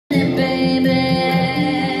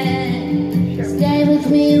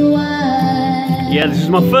Yeah, this is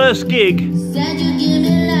my first gig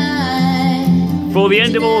for the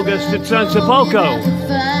end of August at SANSEPOLCRO'S.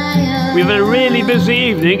 We've had a really busy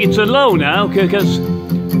evening. It's a low now because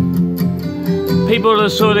people are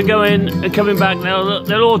sort of going and coming back now.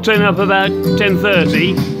 They'll all turn up about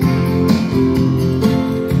 10:30.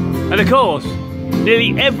 And of course,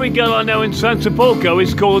 nearly every girl I know in SANSEPOLCRO'S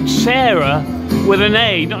is called Sarah with an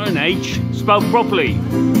A, not an H, spelled properly.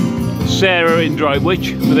 Sarah in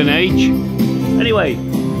Droitwich with an H. Anyway,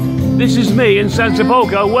 this is me in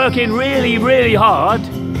SANSEPOLCRO'S working really, really hard.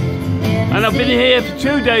 And I've been here for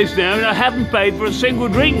 2 days now and I haven't paid for a single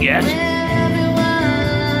drink yet.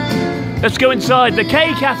 Let's go inside the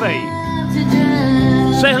K Cafe.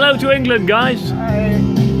 Say hello to England, guys. Hi.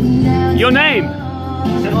 Your name?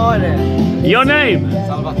 Simone. Your name?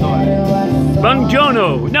 Salvatore.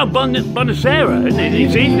 Buongiorno. No, Buonasera, isn't it?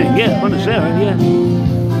 It's evening, yeah, Buonasera, yeah.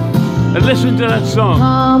 And listen to that song.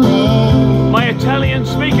 My Italian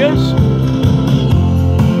speakers.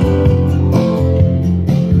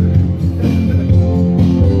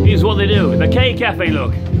 Here's what they do. The K Cafe,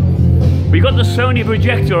 look. We got the Sony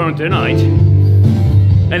projector on tonight,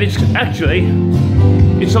 and it's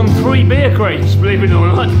on 3 beer crates, believe it or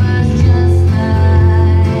not.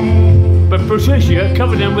 But Patricia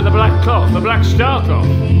covered them with a black cloth, a black star cloth.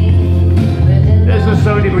 There's the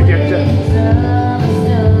Sony projector.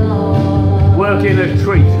 Working a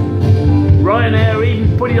treat. Ryanair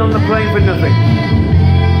even put it on the plane for nothing.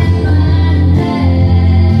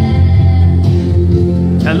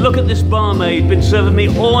 And look at this barmaid, been serving me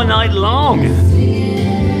all night long.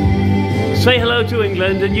 Say hello to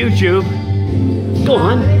England and YouTube. Go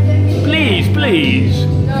on, please, please.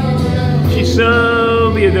 She's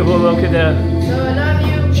so beautiful, look at her.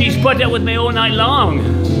 She's put up with me all night long,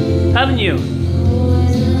 haven't you?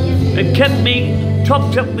 And kept me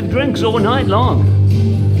topped up with drinks all night long.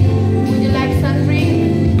 Would you like some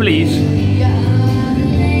drink? Please.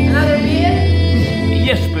 Another beer?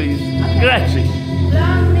 Yes, please. Grazie.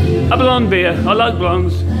 A blonde beer. I like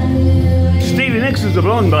blondes. Stevie Nicks is a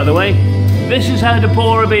blonde, by the way. This is how to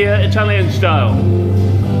pour a beer Italian style.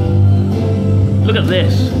 Look at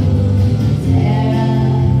this.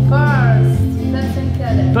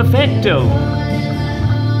 Perfecto.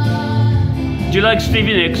 Do you like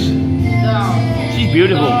Stevie Nicks? No. She's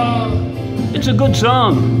beautiful. It's a good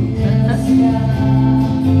song.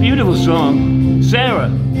 Beautiful song. Sarah.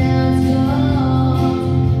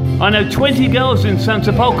 I know 20 girls in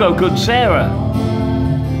SANSEPOLCRO'S called Sarah.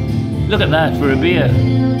 Look at that for a beer.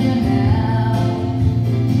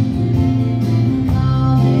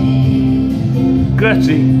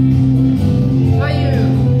 Grazie. For you.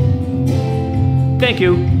 Thank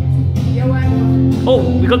you. You're welcome.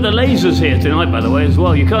 Oh, we got the lasers here tonight, by the way, as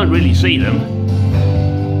well. You can't really see them.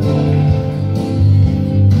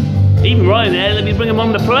 Even Ryanair, let me bring them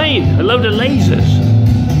on the plane. A load of lasers.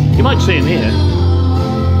 You might see them here.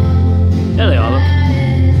 There they are, look.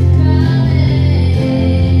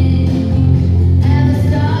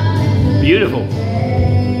 Beautiful.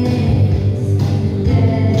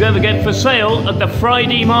 Don't forget, for sale at the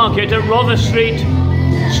Friday market at Rother Street,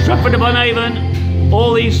 Stratford-upon-Avon.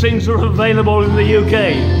 All these things are available in the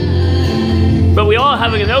UK. But we are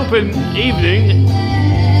having an open evening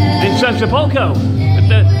in SANSEPOLCRO'S at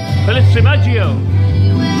the Palazzo Maggio.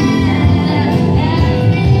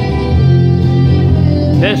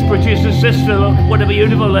 There's producer's sister, look, what a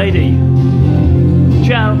beautiful lady.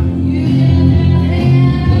 Ciao.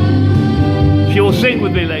 She will sing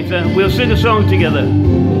with me later. We'll sing a song together.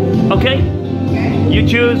 Okay? You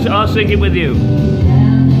choose, I'll sing it with you.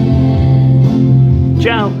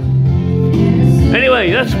 Ciao.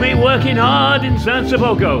 Anyway, that's me working hard in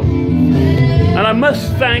SANSEPOLCRO'S. And I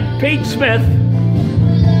must thank Pete Smith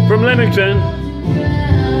from Leamington,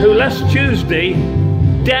 who last Tuesday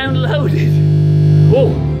downloaded,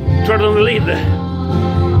 trod on the lead there.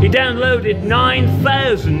 He downloaded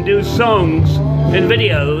 9,000 new songs and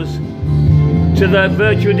videos to the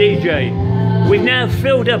virtual DJ. We've now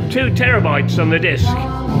filled up 2 terabytes on the disk.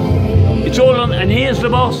 It's all on, and here's the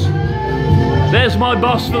boss. There's my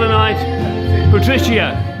boss for the night,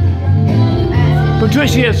 Patricia.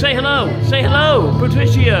 Patricia, say hello. Say hello,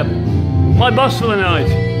 Patricia. My boss for the night.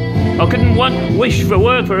 I couldn't wish for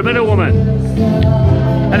word for a better woman.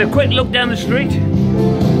 And a quick look down the street.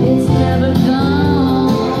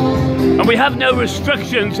 And we have no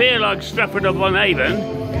restrictions here like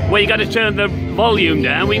Stratford-upon-Avon, where you got to turn the volume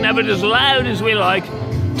down. We can have it as loud as we like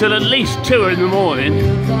till at least 2 in the morning.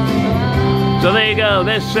 So there you go,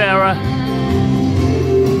 there's Sarah.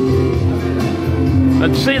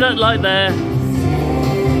 And see that light there?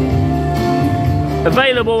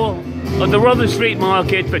 Available at the Rother Street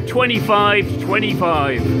Market for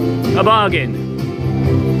 $25.25. A bargain.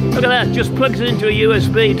 Look at that, just plugs it into a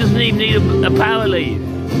USB, doesn't even need a power lead.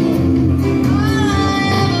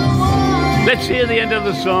 Let's hear the end of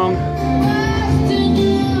the song.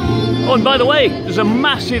 Oh, and by the way, there's a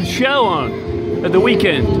massive show on at the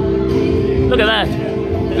weekend. Look at that,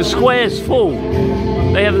 the square's full.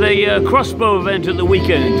 They have the crossbow event at the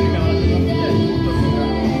weekend.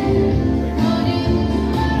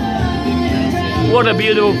 What a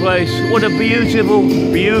beautiful place, what a beautiful,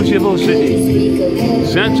 beautiful city.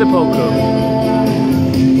 Sansepolcro.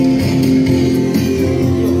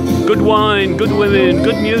 Good wine, good women,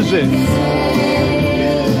 good music.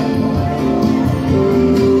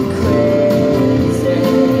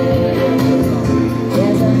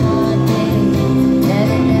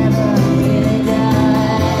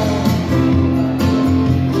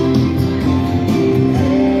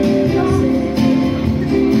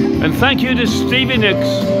 And thank you to Stevie Nicks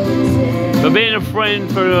for being a friend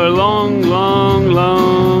for a long, long,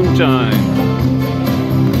 long time.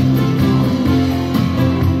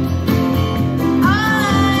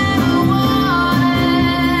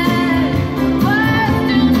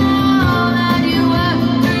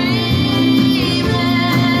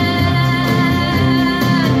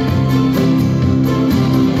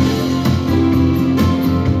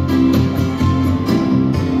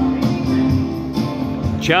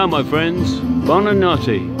 Ciao, my friends.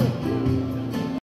 Buonanotte.